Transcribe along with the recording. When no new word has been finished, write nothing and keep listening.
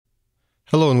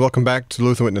Hello and welcome back to the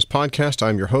Lutheran Witness Podcast.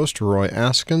 I'm your host, Roy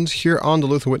Askins. Here on the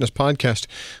Lutheran Witness Podcast,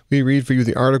 we read for you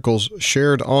the articles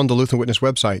shared on the Lutheran Witness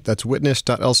website. That's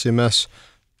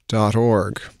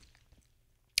witness.lcms.org.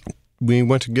 We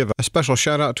want to give a special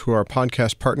shout out to our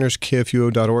podcast partners,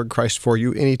 kfuo.org, Christ for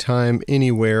You, anytime,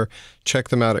 anywhere. Check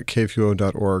them out at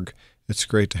kfuo.org. It's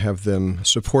great to have them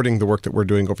supporting the work that we're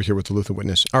doing over here with the Lutheran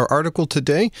Witness. Our article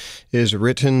today is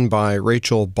written by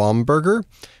Rachel Bomberger,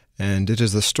 and it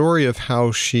is the story of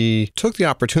how she took the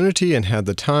opportunity and had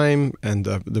the time and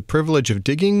the privilege of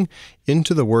digging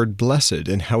into the word blessed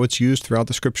and how it's used throughout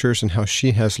the scriptures and how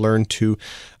she has learned to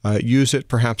use it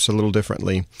perhaps a little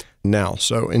differently now.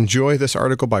 So enjoy this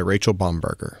article by Rachel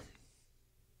Bomberger.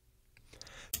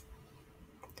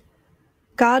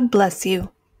 God Bless You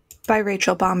by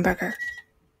Rachel Bomberger.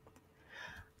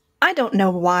 I don't know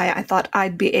why I thought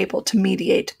I'd be able to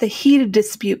mediate the heated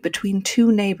dispute between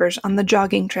two neighbors on the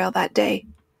jogging trail that day.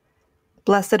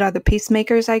 Blessed are the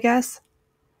peacemakers, I guess.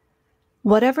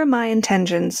 Whatever my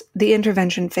intentions, the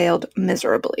intervention failed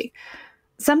miserably.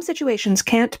 Some situations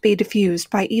can't be diffused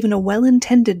by even a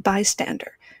well-intended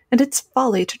bystander, and it's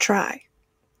folly to try.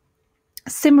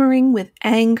 Simmering with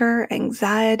anger,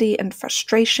 anxiety, and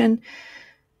frustration,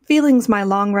 feelings my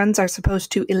long runs are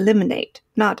supposed to eliminate,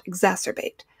 not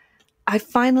exacerbate, I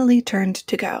finally turned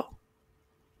to go.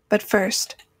 But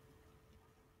first,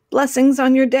 "Blessings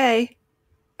on your day,"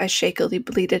 I shakily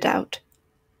bleated out.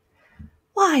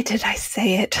 Why did I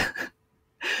say it?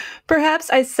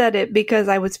 Perhaps I said it because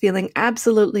I was feeling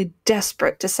absolutely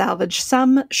desperate to salvage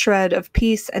some shred of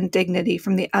peace and dignity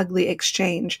from the ugly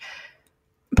exchange.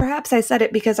 Perhaps I said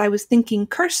it because I was thinking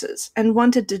curses and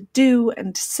wanted to do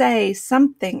and say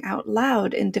something out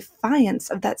loud in defiance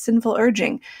of that sinful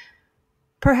urging.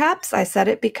 Perhaps I said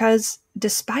it because,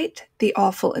 despite the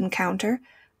awful encounter,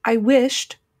 I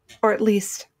wished, or at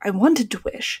least I wanted to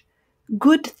wish,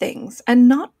 good things and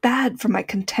not bad for my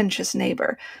contentious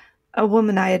neighbor, a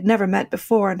woman I had never met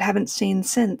before and haven't seen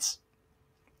since.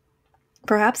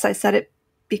 Perhaps I said it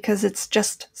because it's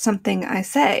just something I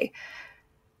say.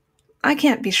 I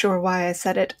can't be sure why I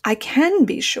said it. I can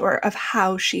be sure of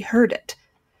how she heard it.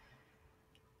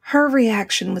 Her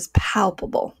reaction was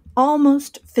palpable,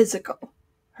 almost physical.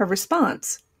 Her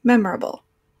response, memorable.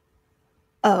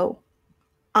 "Oh,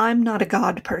 I'm not a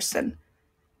God person.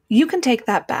 You can take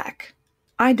that back.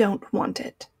 I don't want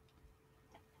it."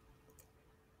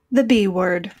 The B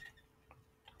word.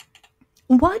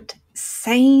 What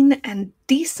sane and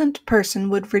decent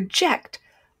person would reject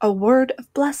a word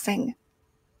of blessing?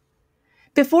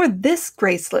 Before this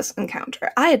graceless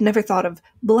encounter, I had never thought of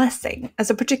blessing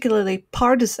as a particularly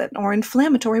partisan or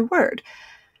inflammatory word.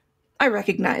 I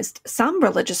recognized some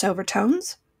religious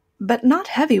overtones, but not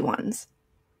heavy ones,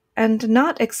 and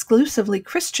not exclusively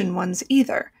Christian ones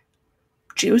either.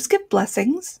 Jews give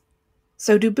blessings,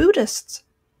 so do Buddhists.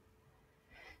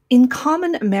 In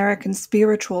common American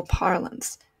spiritual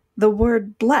parlance, the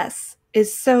word bless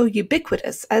is so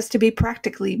ubiquitous as to be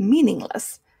practically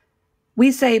meaningless.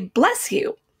 We say bless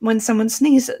you when someone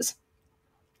sneezes,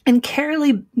 and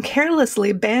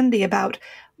carelessly bandy about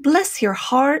bless your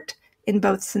heart in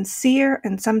both sincere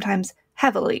and sometimes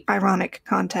heavily ironic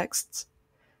contexts.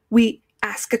 We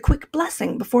ask a quick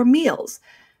blessing before meals.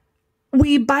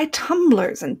 We buy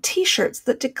tumblers and t-shirts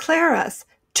that declare us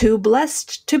too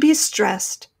blessed to be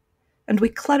stressed. And we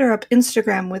clutter up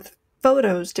Instagram with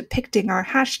photos depicting our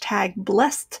hashtag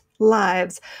blessed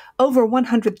lives, over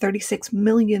 136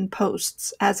 million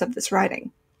posts as of this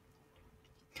writing.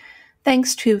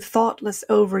 Thanks to thoughtless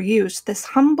overuse, this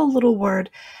humble little word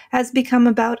has become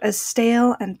about as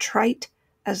stale and trite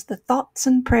as the thoughts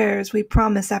and prayers we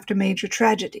promise after major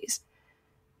tragedies.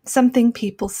 Something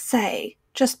people say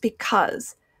just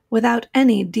because, without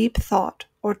any deep thought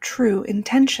or true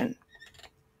intention.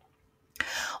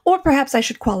 Or perhaps I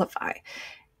should qualify.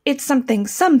 It's something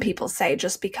some people say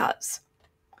just because.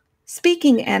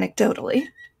 Speaking anecdotally,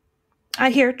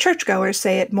 I hear churchgoers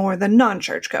say it more than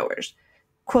non-churchgoers.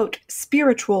 Quote,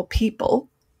 spiritual people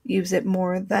use it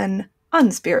more than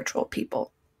unspiritual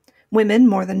people. Women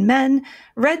more than men,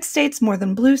 red states more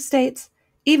than blue states,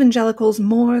 evangelicals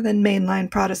more than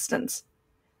mainline Protestants.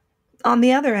 On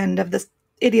the other end of the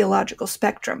ideological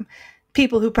spectrum,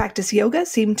 people who practice yoga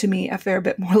seem to me a fair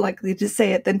bit more likely to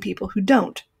say it than people who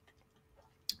don't.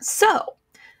 So,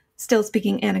 still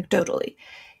speaking anecdotally,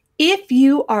 if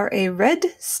you are a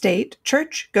red state,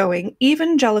 church-going,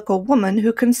 evangelical woman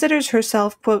who considers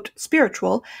herself, quote,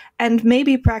 spiritual, and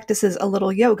maybe practices a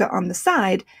little yoga on the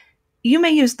side, you may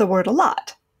use the word a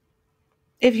lot.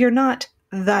 If you're not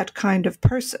that kind of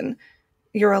person,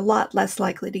 you're a lot less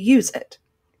likely to use it.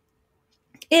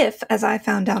 If, as I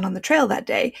found out on the trail that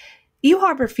day, you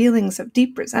harbor feelings of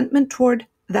deep resentment toward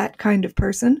that kind of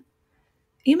person,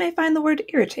 you may find the word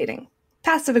irritating,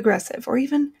 passive-aggressive, or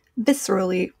even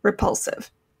viscerally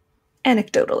repulsive.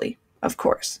 Anecdotally, of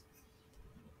course.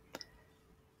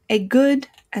 A good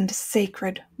and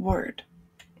sacred word.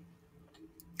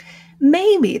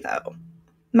 Maybe, though,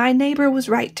 my neighbor was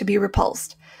right to be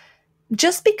repulsed.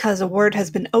 Just because a word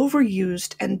has been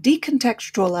overused and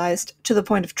decontextualized to the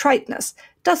point of triteness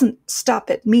doesn't stop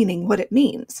it meaning what it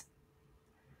means.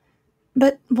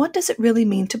 But what does it really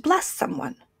mean to bless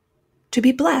someone? To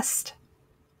be blessed?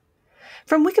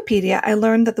 From Wikipedia, I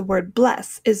learned that the word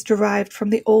bless is derived from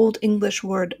the Old English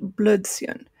word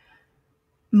blødsyn,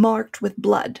 marked with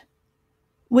blood,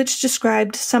 which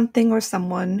described something or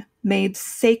someone made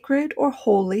sacred or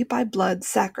holy by blood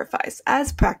sacrifice,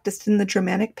 as practiced in the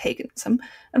Germanic paganism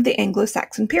of the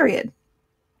Anglo-Saxon period.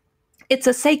 It's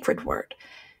a sacred word,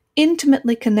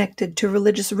 intimately connected to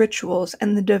religious rituals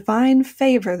and the divine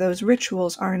favor those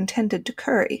rituals are intended to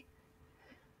curry.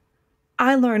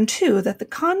 I learned, too, that the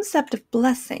concept of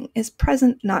blessing is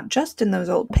present not just in those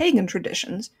old pagan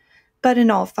traditions, but in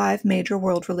all 5 major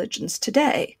world religions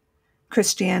today: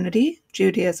 Christianity,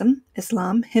 Judaism,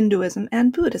 Islam, Hinduism,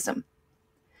 and Buddhism.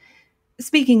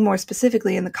 Speaking more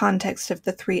specifically in the context of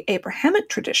the 3 Abrahamic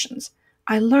traditions,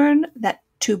 I learn that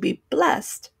to be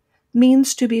blessed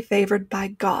means to be favored by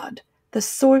God, the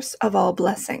source of all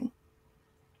blessing.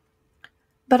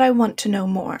 But I want to know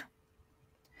more.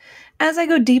 As I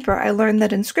go deeper, I learn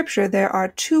that in Scripture there are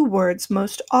 2 words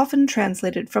most often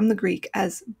translated from the Greek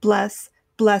as bless,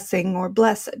 blessing, or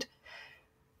blessed.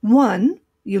 One,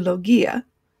 eulogia,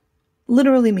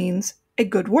 literally means a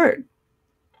good word.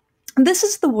 This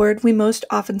is the word we most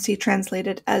often see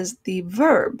translated as the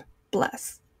verb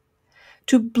bless.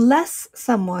 To bless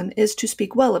someone is to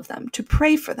speak well of them, to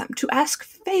pray for them, to ask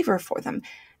favor for them,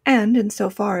 and,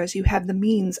 insofar as you have the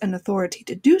means and authority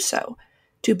to do so,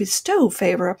 to bestow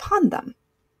favor upon them.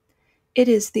 It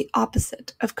is the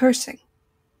opposite of cursing.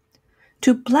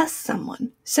 To bless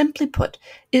someone, simply put,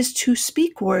 is to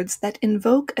speak words that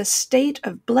invoke a state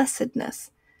of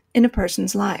blessedness in a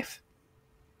person's life.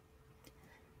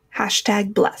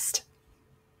 #blessed.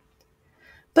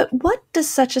 But what does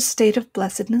such a state of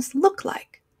blessedness look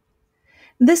like?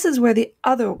 This is where the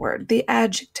other word, the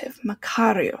adjective,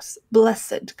 makarios,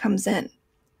 blessed, comes in.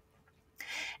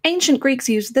 Ancient Greeks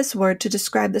used this word to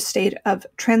describe the state of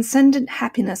transcendent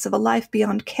happiness of a life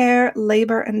beyond care,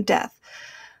 labor, and death,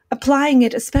 applying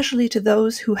it especially to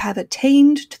those who have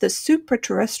attained to the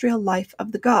supraterrestrial life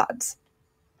of the gods.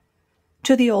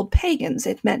 To the old pagans,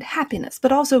 it meant happiness,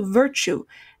 but also virtue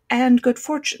and good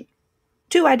fortune,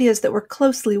 2 ideas that were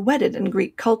closely wedded in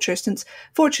Greek culture, since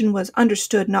fortune was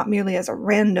understood not merely as a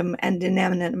random and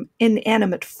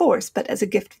inanimate force, but as a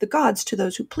gift of the gods to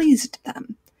those who pleased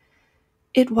them.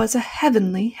 It was a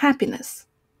heavenly happiness.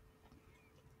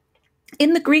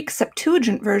 In the Greek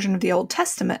Septuagint version of the Old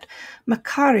Testament,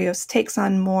 makarios takes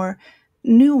on more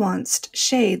nuanced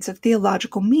shades of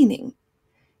theological meaning.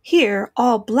 Here,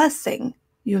 all blessing,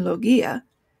 eulogia,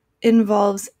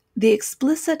 involves the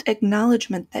explicit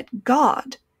acknowledgement that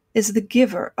God is the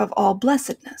giver of all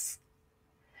blessedness.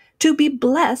 To be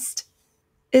blessed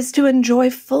is to enjoy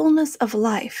fullness of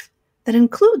life that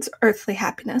includes earthly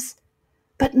happiness,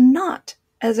 but not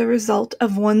as a result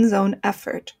of one's own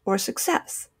effort or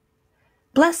success.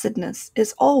 Blessedness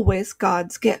is always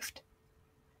God's gift.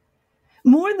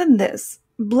 More than this,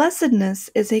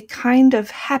 blessedness is a kind of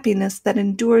happiness that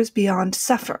endures beyond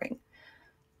suffering,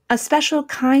 a special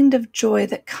kind of joy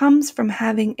that comes from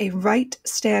having a right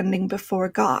standing before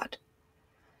God.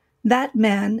 That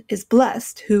man is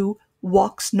blessed who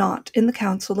walks not in the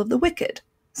counsel of the wicked,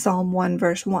 Psalm 1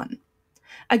 verse 1,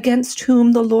 against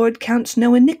whom the Lord counts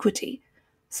no iniquity,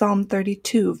 Psalm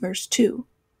 32 verse 2,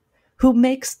 who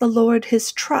makes the Lord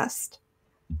his trust,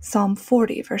 Psalm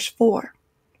 40 verse 4.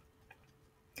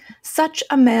 Such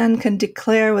a man can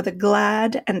declare with a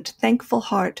glad and thankful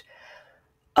heart,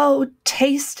 "Oh,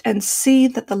 taste and see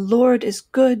that the Lord is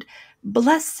good.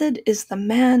 Blessed is the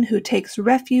man who takes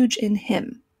refuge in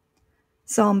him."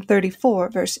 Psalm 34,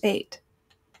 verse 8.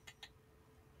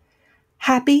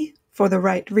 Happy for the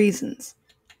right reasons.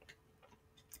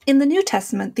 In the New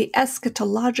Testament, the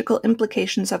eschatological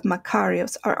implications of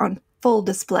makarios are on full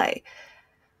display.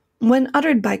 When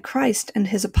uttered by Christ and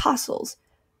his apostles,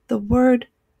 the word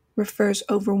refers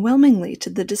overwhelmingly to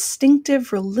the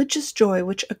distinctive religious joy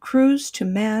which accrues to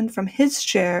man from his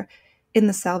share in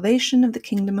the salvation of the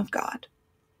kingdom of God.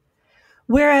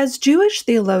 Whereas Jewish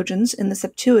theologians in the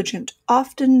Septuagint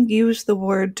often use the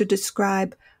word to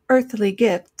describe earthly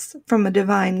gifts from a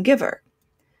divine giver,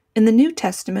 in the New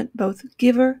Testament both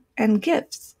giver and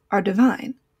gifts are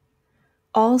divine.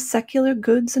 All secular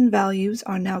goods and values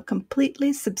are now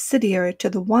completely subsidiary to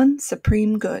the one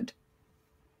supreme good.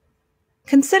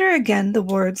 Consider again the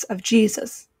words of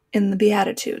Jesus in the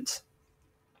Beatitudes,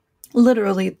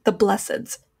 literally the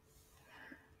Blesseds.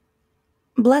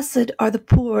 Blessed are the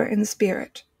poor in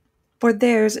spirit, for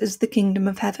theirs is the kingdom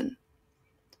of heaven.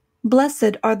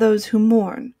 Blessed are those who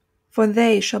mourn, for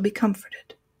they shall be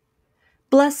comforted.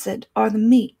 Blessed are the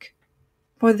meek,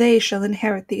 for they shall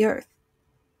inherit the earth.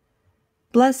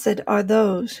 Blessed are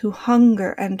those who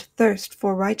hunger and thirst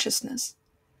for righteousness,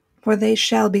 for they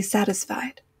shall be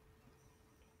satisfied.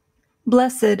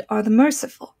 Blessed are the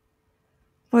merciful,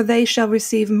 for they shall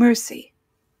receive mercy.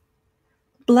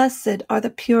 Blessed are the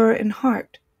pure in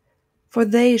heart, for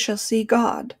they shall see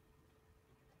God.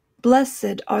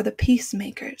 Blessed are the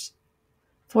peacemakers,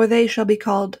 for they shall be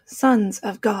called sons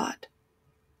of God.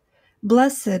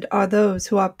 Blessed are those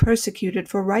who are persecuted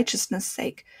for righteousness'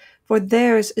 sake, for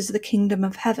theirs is the kingdom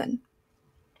of heaven.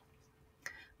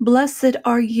 Blessed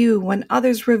are you when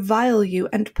others revile you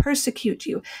and persecute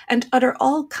you, and utter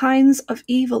all kinds of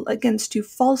evil against you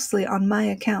falsely on my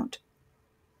account.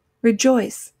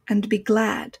 Rejoice and be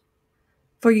glad,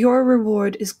 for your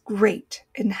reward is great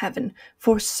in heaven,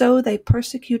 for so they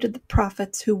persecuted the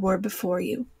prophets who were before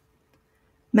you.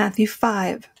 Matthew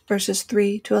 5, verses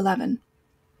 3 to 11.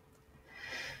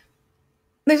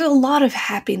 There's a lot of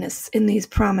happiness in these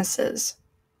promises,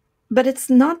 but it's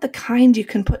not the kind you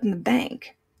can put in the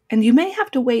bank, and you may have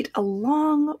to wait a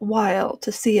long while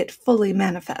to see it fully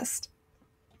manifest.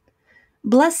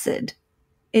 Blessed,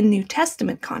 in New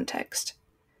Testament context,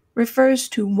 refers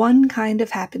to one kind of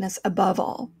happiness above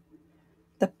all,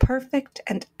 the perfect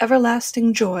and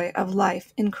everlasting joy of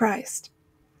life in Christ.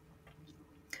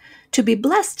 To be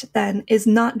blessed, then, is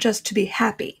not just to be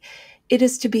happy. It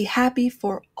is to be happy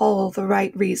for all the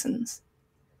right reasons.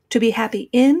 To be happy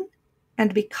in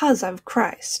and because of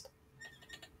Christ.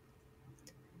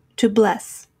 To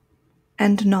bless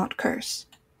and not curse.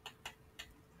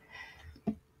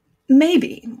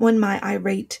 Maybe when my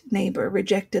irate neighbor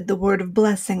rejected the word of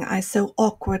blessing I so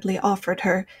awkwardly offered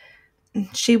her,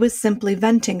 she was simply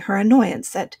venting her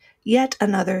annoyance at yet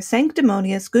another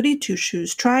sanctimonious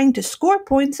goody-two-shoes trying to score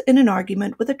points in an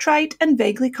argument with a trite and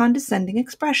vaguely condescending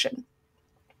expression.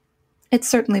 It's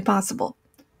certainly possible.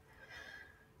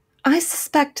 I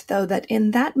suspect, though, that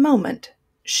in that moment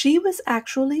she was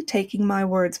actually taking my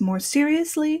words more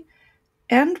seriously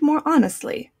and more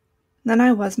honestly than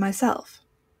I was myself.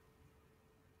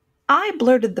 I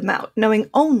blurted them out, knowing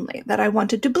only that I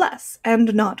wanted to bless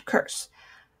and not curse.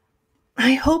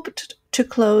 I hoped to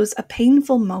close a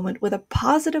painful moment with a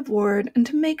positive word and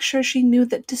to make sure she knew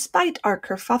that despite our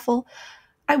kerfuffle,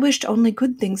 I wished only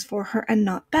good things for her and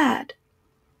not bad.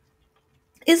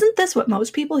 Isn't this what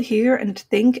most people hear and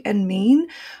think and mean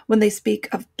when they speak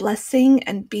of blessing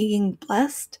and being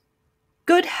blessed?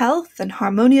 Good health and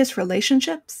harmonious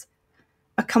relationships?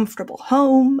 A comfortable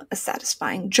home, a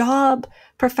satisfying job,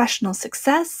 professional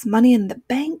success, money in the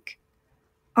bank?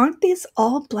 Aren't these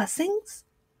all blessings?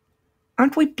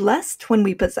 Aren't we blessed when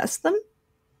we possess them?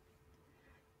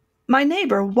 My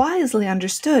neighbor wisely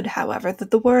understood, however, that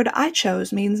the word I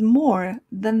chose means more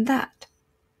than that.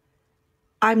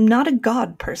 I'm not a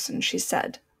God person, she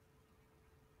said.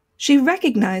 She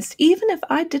recognized, even if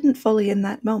I didn't fully in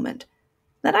that moment,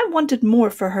 that I wanted more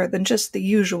for her than just the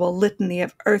usual litany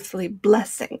of earthly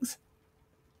blessings.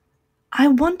 I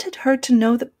wanted her to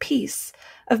know the peace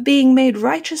of being made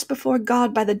righteous before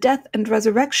God by the death and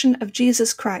resurrection of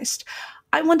Jesus Christ.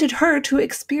 I wanted her to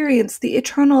experience the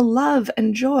eternal love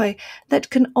and joy that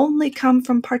can only come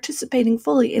from participating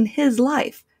fully in His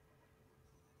life.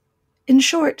 In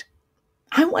short,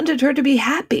 I wanted her to be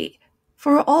happy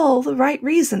for all the right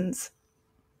reasons.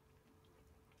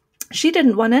 She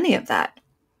didn't want any of that.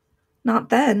 Not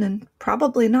then, and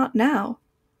probably not now.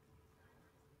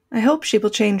 I hope she will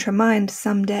change her mind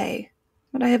someday,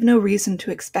 but I have no reason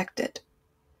to expect it.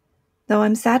 Though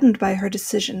I'm saddened by her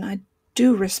decision, I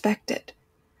do respect it.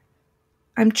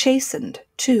 I'm chastened,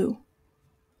 too.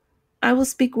 I will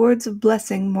speak words of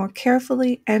blessing more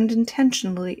carefully and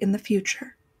intentionally in the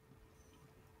future.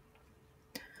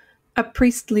 A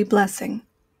priestly blessing.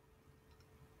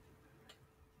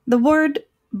 The word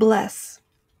bless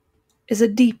is a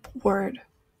deep word,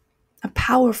 a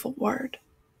powerful word.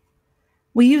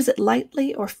 We use it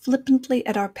lightly or flippantly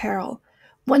at our peril.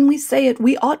 When we say it,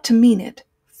 we ought to mean it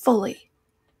fully.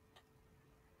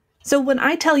 So when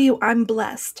I tell you I'm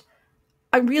blessed,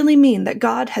 I really mean that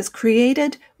God has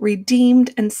created,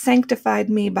 redeemed, and sanctified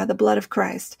me by the blood of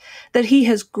Christ, that He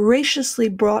has graciously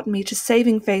brought me to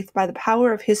saving faith by the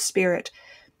power of His Spirit,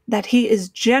 that He is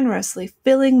generously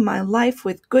filling my life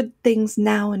with good things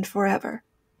now and forever.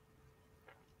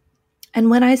 And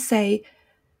when I say,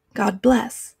 God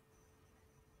bless,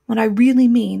 what I really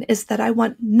mean is that I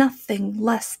want nothing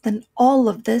less than all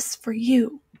of this for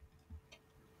you.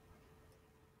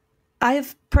 I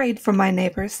have prayed for my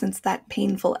neighbor since that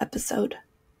painful episode,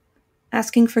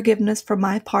 asking forgiveness for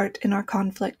my part in our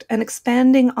conflict and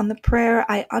expanding on the prayer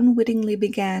I unwittingly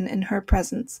began in her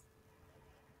presence.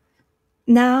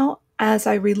 Now, as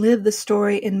I relive the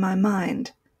story in my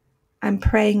mind, I'm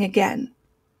praying again,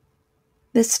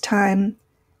 this time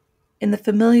in the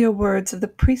familiar words of the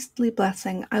priestly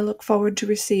blessing I look forward to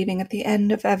receiving at the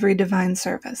end of every divine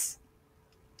service.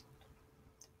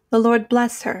 The Lord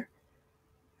bless her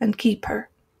and keep her.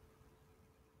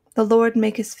 The Lord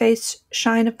make His face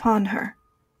shine upon her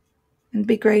and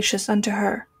be gracious unto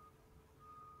her.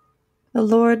 The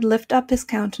Lord lift up His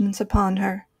countenance upon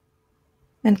her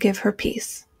and give her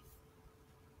peace.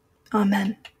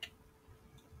 Amen.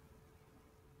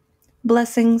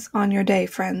 Blessings on your day,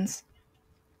 friends.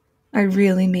 I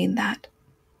really mean that.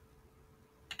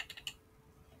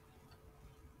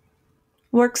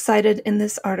 Works cited in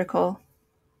this article: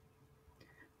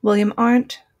 William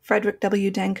Arndt, Frederick W.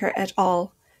 Denker et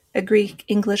al., A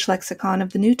Greek-English Lexicon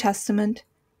of the New Testament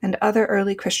and Other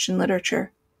Early Christian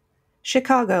Literature.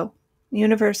 Chicago,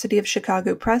 University of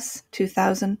Chicago Press,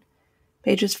 2000,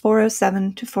 pages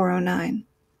 407 to 409.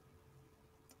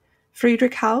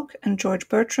 Friedrich Haug and George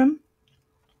Bertram,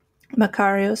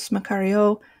 Makarios,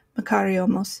 Makario,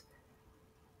 Makariomos.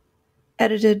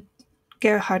 Edited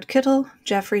Gerhard Kittel,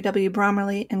 Jeffrey W.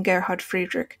 Brommerly, and Gerhard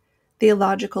Friedrich,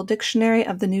 Theological Dictionary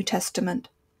of the New Testament.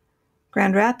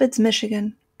 Grand Rapids,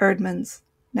 Michigan, Erdmans,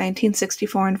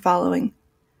 1964 and following.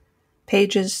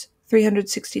 Pages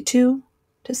 362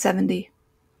 to 70.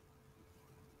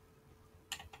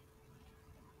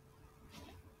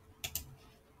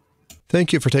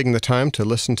 Thank you for taking the time to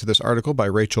listen to this article by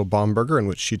Rachel Bomberger in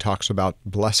which she talks about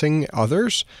blessing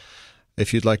others.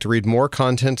 If you'd like to read more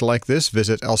content like this,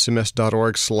 visit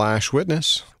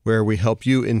lcms.org/witness, where we help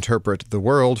you interpret the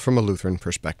world from a Lutheran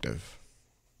perspective.